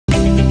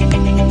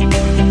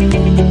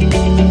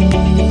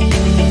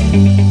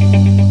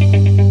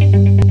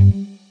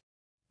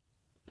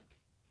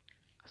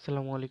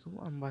আলাইকুম,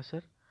 আমি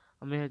বাসার।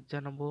 আমি আজ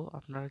জানাবো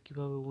আপনারা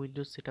কিভাবে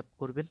উইন্ডোজ সেটআপ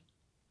করবেন।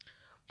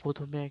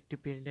 প্রথমে একটি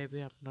পেন ড্রাইভে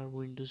আপনার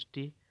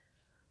উইন্ডোজটি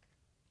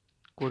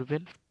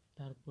করবেন,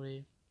 তারপরে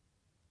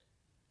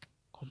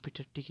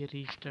কম্পিউটারটিকে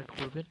রিস্টার্ট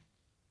করবেন।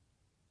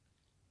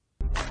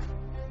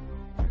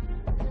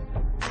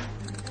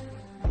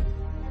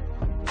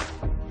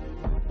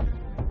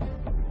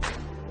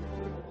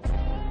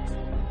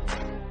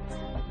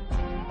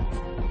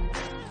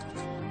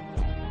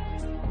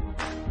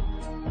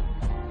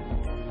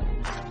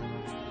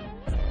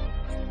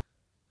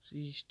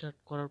 রিস্টার্ট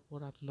করার পর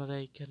আপনারা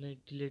এখানে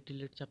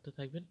ডিলেট চাপতে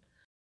থাকবেন।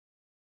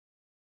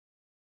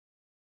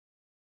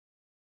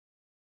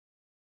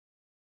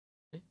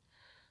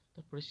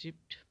 তারপরে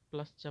শিফট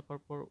প্লাস চাপার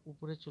পর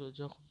উপরে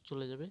যখন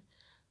চলে যাবে,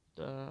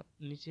 তা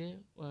নিচে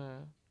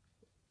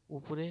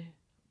উপরে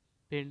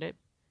পেন ড্রাইভ,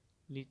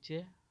 নিচে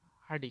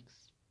হার্ড ডিস্ক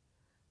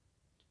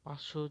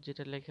 500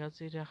 যেটা লেখা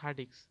আছে এটা হার্ড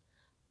ডিস্ক।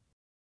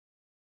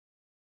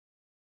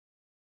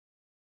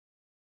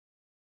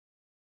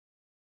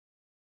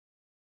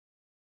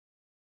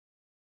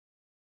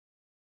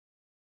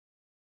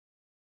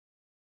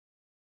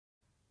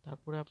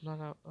 তারপরে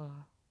আপনারা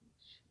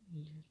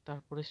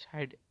তারপরে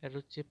সাইড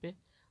অ্যারো চেপে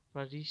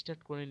আমরা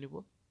রিস্টার্ট করে নিব।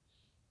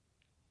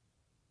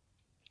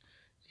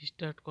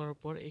 রিস্টার্ট করার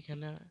পর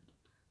এখানে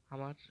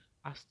আমার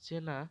আসছে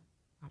না,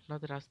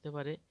 আপনাদের আসতে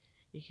পারে।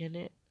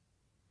 এখানে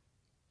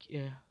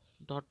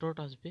ডট ডট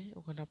আসবে,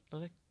 ওখানে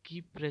আপনারা কি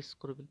প্রেস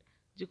করবেন,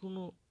 যে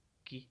কোনো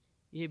কি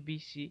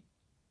ABC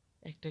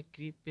একটা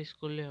কি প্রেস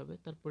করলে হবে।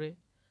 তারপরে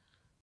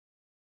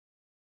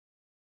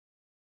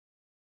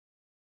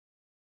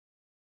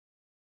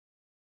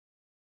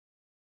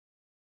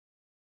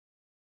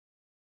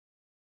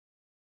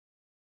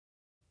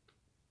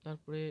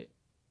তারপরে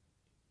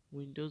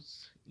উইন্ডোজ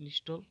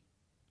ইনস্টল।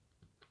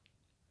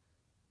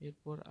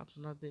 এরপর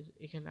আপনাদের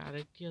এখানে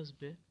আরেকটি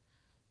আসবে,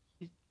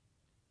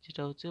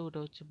 ওটা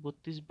হচ্ছে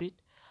 32 বিট,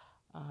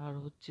 আর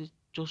হচ্ছে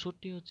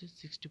 64 হচ্ছে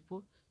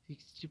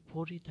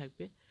 64ই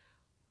থাকবে।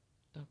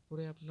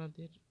 তারপরে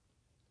আপনাদের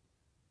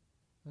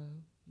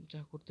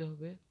যা করতে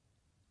হবে,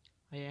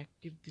 আই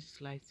অ্যাক্টিভ দিস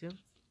লাইসেন্স,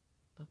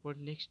 তারপর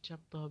নেক্সট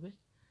চাপতে হবে।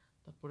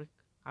 তারপরে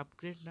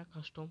আপগ্রেড না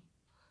কাস্টম,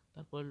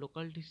 তারপরে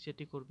লোকাল ডিস্ক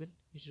যেটি করবেন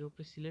এটির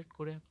উপরে সিলেক্ট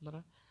করে আপনারা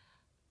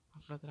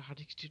আপনাদের হার্ড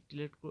ডিস্কটি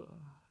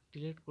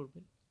ডিলিট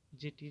করবেন,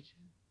 যেটির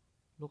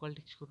লোকাল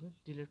ডিস্ক করবেন।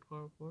 ডিলিট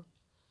করার পর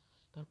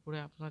তারপরে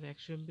আপনার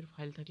 100 MB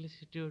ফাইল থাকলে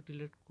সেটিও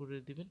ডিলিট করে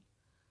দিবেন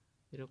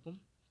এরকম।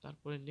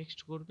 তারপরে নেক্সট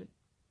করবেন।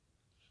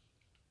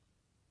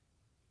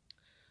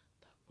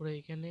 তারপরে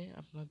এখানে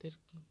আপনাদের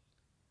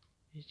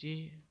এটি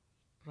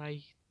প্রায়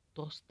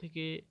 10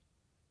 থেকে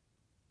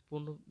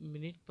 15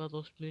 মিনিট বা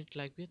 10 মিনিট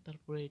লাগবে,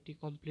 তারপরে এটি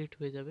কমপ্লিট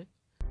হয়ে যাবে।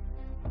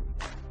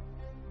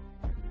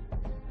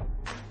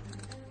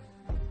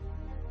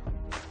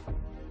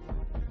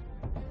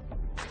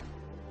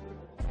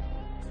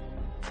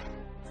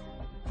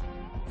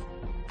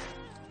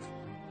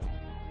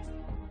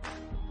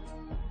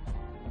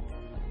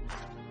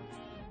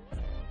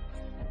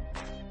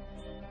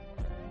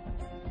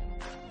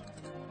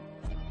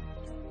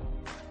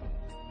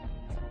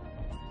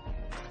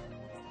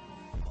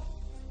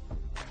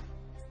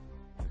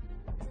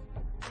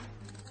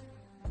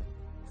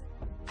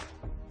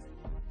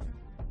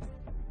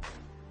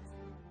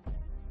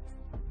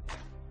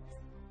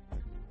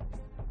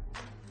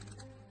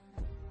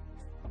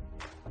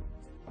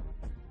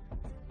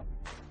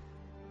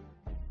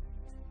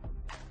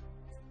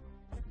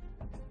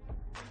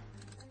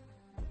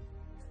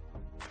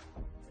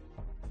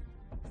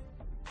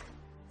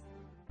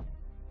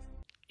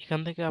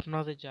 এখান থেকে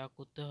আপনাদের যা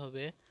করতে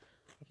হবে,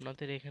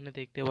 আপনাদের এখানে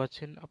দেখতে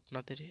পাচ্ছেন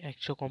আপনাদের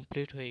 100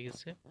 কমপ্লিট হয়ে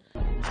গেছে।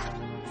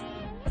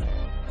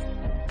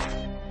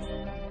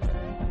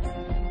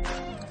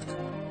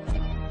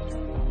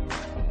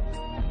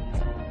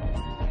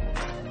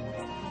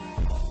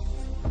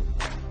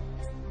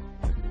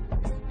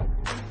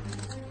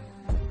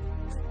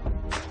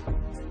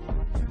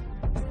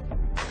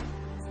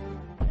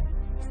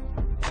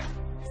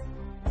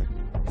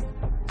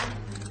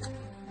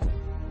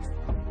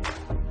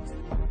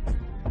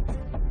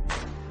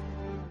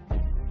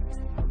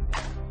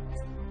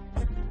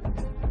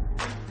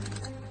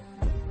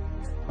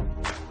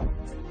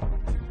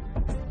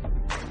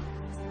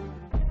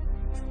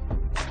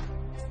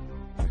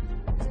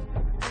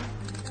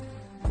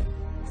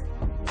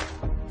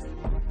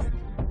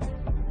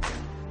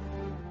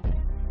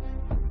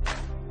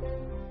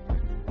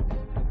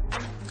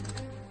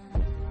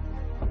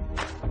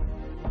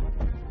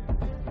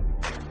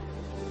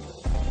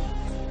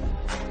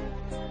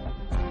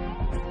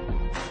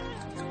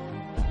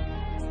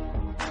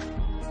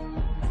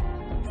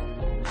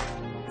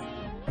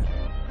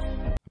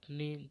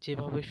 আপনি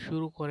যেভাবে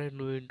শুরু করেন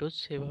উইন্ডোজ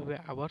সেভাবে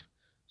আবার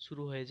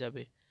শুরু হয়ে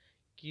যাবে,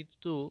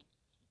 কিন্তু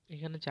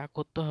এখানে যা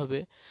করতে হবে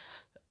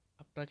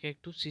আপনাকে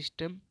একটু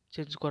সিস্টেম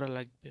চেঞ্জ করা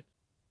লাগবে।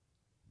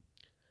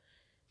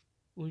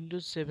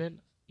 উইন্ডোজ 7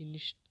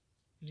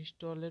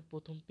 ইনস্টলের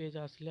প্রথম পেজ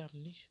আসলে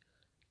আপনি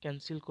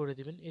ক্যান্সেল করে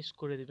দিবেন, এস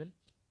করে দিবেন।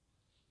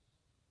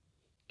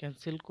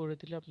 ক্যান্সেল করে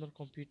দিলে আপনার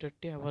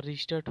কম্পিউটারটি আবার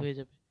রিস্টার্ট হয়ে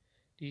যাবে।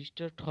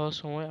 রিস্টার্ট হওয়ার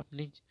সময়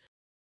আপনি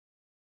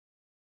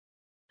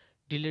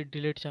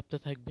ডিলেট চাপতে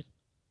থাকবেন।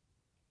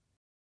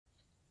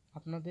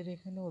 আপনাদের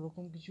এখানে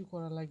ওরকম কিছু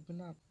করা লাগবে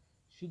না,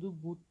 শুধু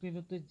বুট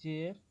মেনুতে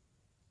যেয়ে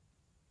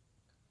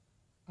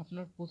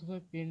আপনার প্রথমে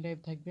পেন ড্রাইভ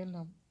থাকবে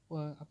না,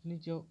 আপনি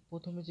যে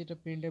প্রথমে যেটা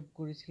পেন ড্রাইভ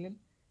করেছিলেন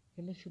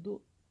এখানে শুধু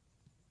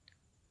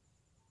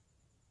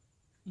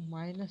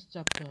মাইনাস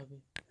চাপতে হবে,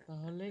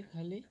 তাহলে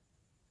খালি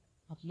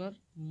আপনার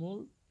মূল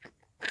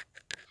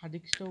হার্ড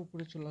ডিস্কটা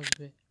উপরে চলে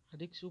আসবে। হার্ড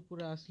ডিস্ক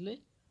উপরে আসলে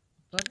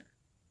আপনার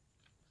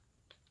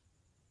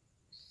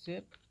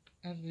সেভ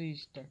অ্যান্ড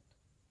রিস্টার্ট।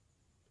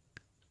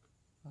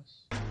 বাস।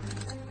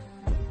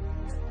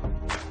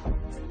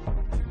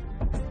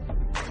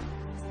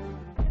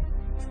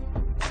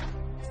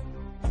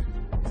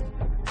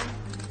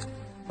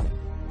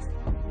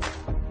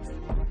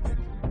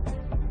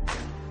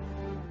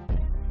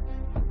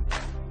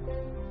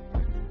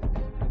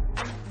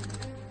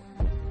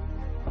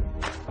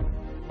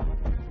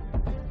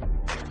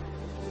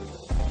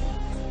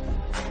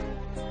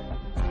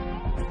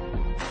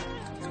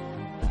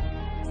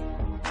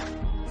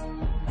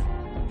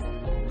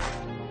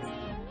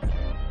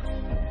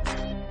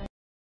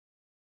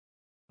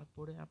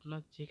 তারপরে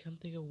আপনার যেখান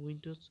থেকে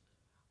উইন্ডোজ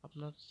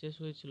আপনার শেষ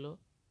হয়েছিল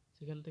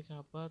সেখান থেকে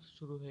আবার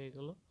শুরু হয়ে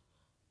গেল।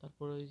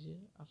 তারপরে ওই যে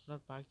আপনার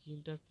বাকি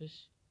ইন্টারফেস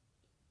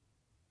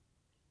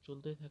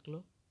চলতেই থাকলো,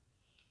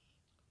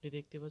 আপনি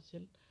দেখতে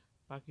পাচ্ছেন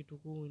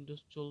বাকিটুকু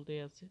উইন্ডোজ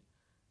চলতেই আছে,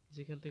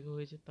 যেখান থেকে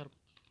হয়েছে তার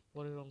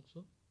পরের অংশ।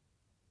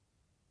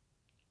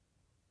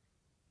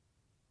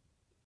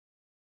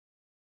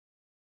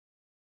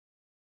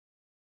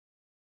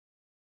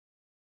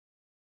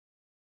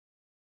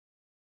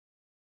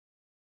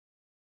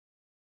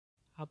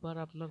 আবার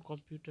আপনার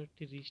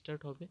কম্পিউটারটি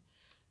রিস্টার্ট হবে,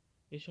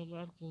 এ সময়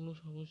আর কোনো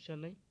সমস্যা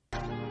নেই।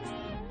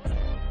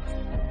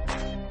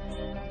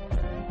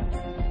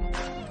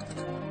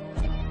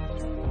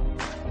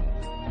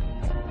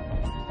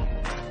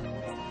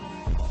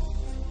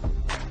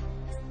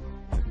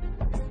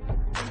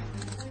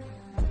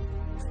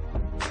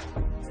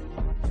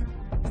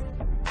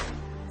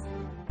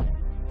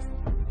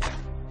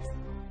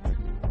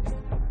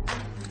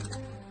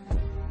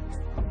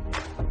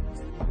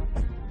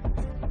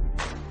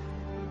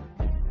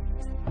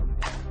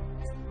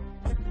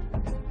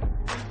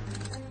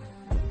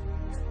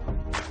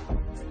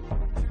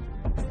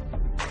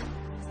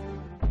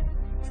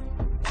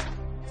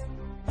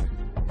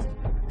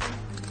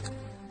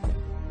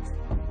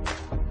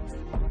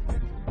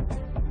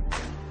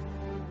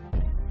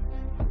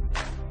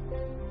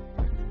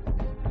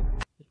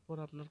 এরপর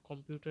আপনার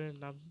কম্পিউটারের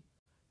নাম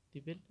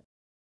দিবেন।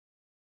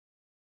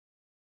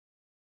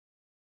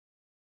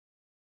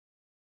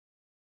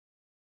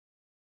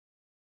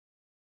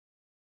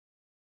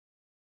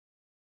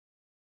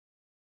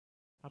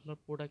 আপনার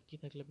প্রোডাক্ট কি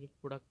থাকলে আপনি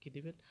প্রোডাক্ট কি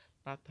দিবেন,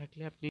 না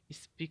থাকলে আপনি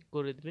স্পিক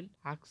করে দিবেন।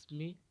 আস্ক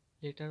মি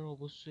লেটার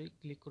অবশ্যই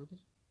ক্লিক করবেন।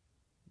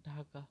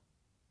 ঢাকা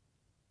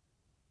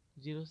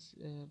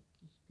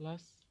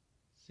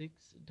 0+6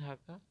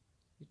 ঢাকা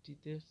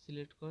এটিতে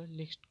সিলেক্ট করে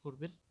নেক্সট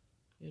করবেন।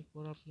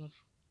 এরপর আপনার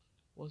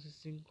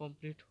প্রসেসিং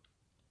কমপ্লিট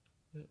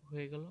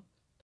হয়ে গেল।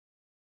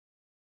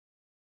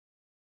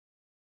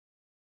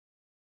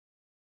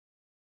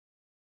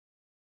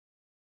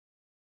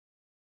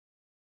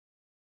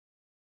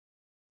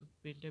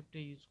 পেন ড্রাইভটা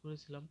ইউজ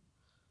করেছিলাম,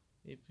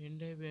 এই পেন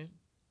ড্রাইভে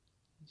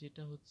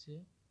যেটা হচ্ছে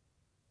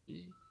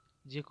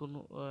যে কোনো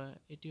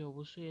এটি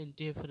অবশ্যই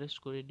অ্যান্টিভাইরাস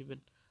করে নেবেন,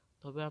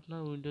 তবে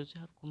আপনার উইন্ডোজে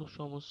আর কোনো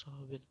সমস্যা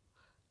হবে না,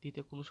 দিতে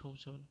কোনো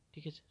সমস্যা হবে না।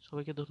 ঠিক আছে,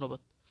 সবাইকে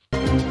ধন্যবাদ।